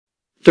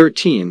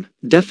13.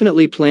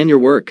 Definitely plan your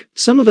work.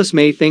 Some of us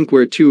may think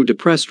we're too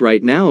depressed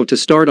right now to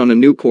start on a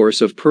new course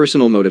of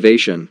personal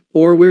motivation,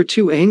 or we're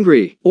too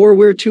angry, or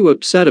we're too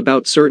upset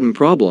about certain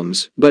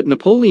problems, but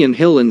Napoleon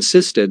Hill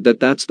insisted that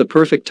that's the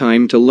perfect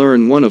time to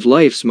learn one of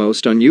life's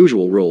most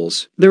unusual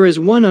rules. There is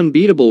one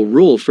unbeatable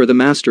rule for the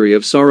mastery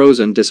of sorrows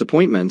and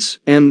disappointments,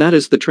 and that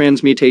is the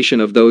transmutation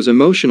of those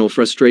emotional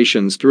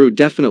frustrations through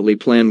definitely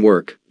planned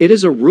work. It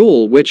is a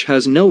rule which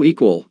has no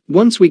equal.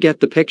 Once we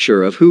get the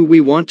picture of who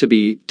we want to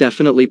be,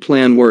 definitely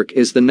planned work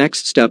is the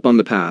next step on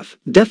the path.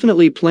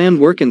 Definitely planned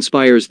work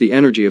inspires the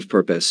energy of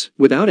purpose.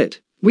 Without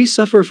it, we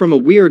suffer from a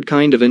weird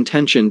kind of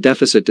intention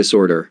deficit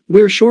disorder.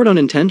 We're short on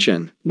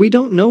intention. We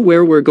don't know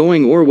where we're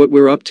going or what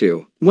we're up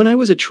to. When I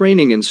was a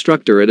training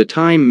instructor at a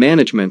time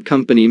management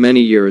company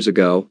many years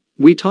ago,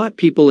 we taught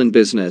people in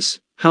business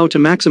how to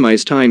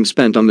maximize time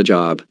spent on the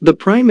job. The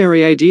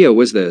primary idea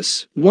was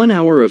this: 1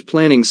 hour of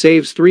planning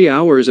saves 3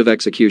 hours of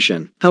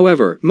execution.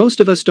 However, most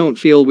of us don't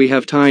feel we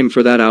have time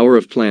for that hour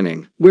of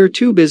planning. We're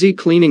too busy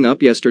cleaning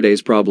up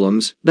yesterday's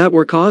problems that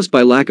were caused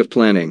by lack of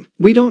planning.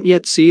 We don't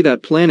yet see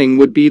that planning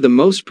would be the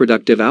most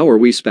productive hour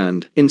we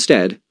spend.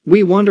 Instead,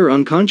 we wander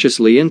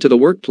unconsciously into the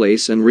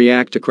workplace and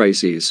react to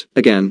crises,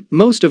 again,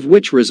 most of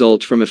which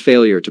result from a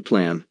failure to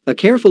plan. A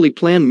carefully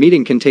planned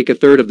meeting can take a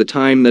third of the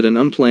time that an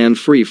unplanned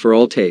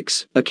free-for-all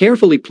takes. A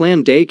carefully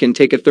planned day can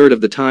take a third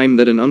of the time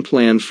that an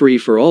unplanned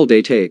free-for-all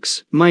day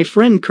takes. My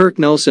friend Kirk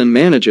Nelson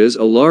manages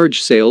a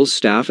large sales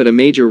staff at a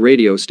major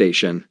radio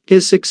station.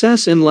 His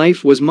success in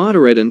life was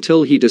moderate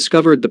until he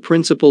discovered the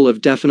principle of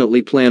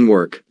definitely planned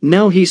work.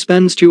 Now he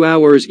spends 2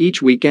 hours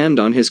each weekend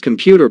on his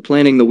computer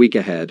planning the week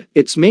ahead.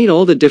 It's made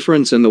all the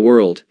difference in the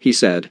world, he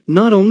said.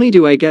 Not only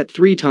do I get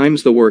 3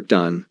 times the work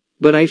done,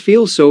 but I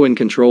feel so in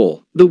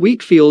control. The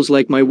week feels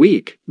like my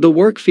week. The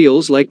work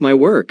feels like my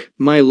work.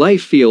 My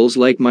life feels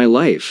like my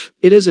life.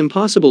 It is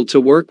impossible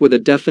to work with a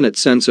definite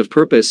sense of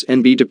purpose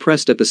and be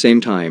depressed at the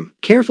same time.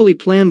 Carefully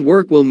planned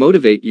work will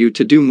motivate you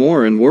to do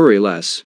more and worry less.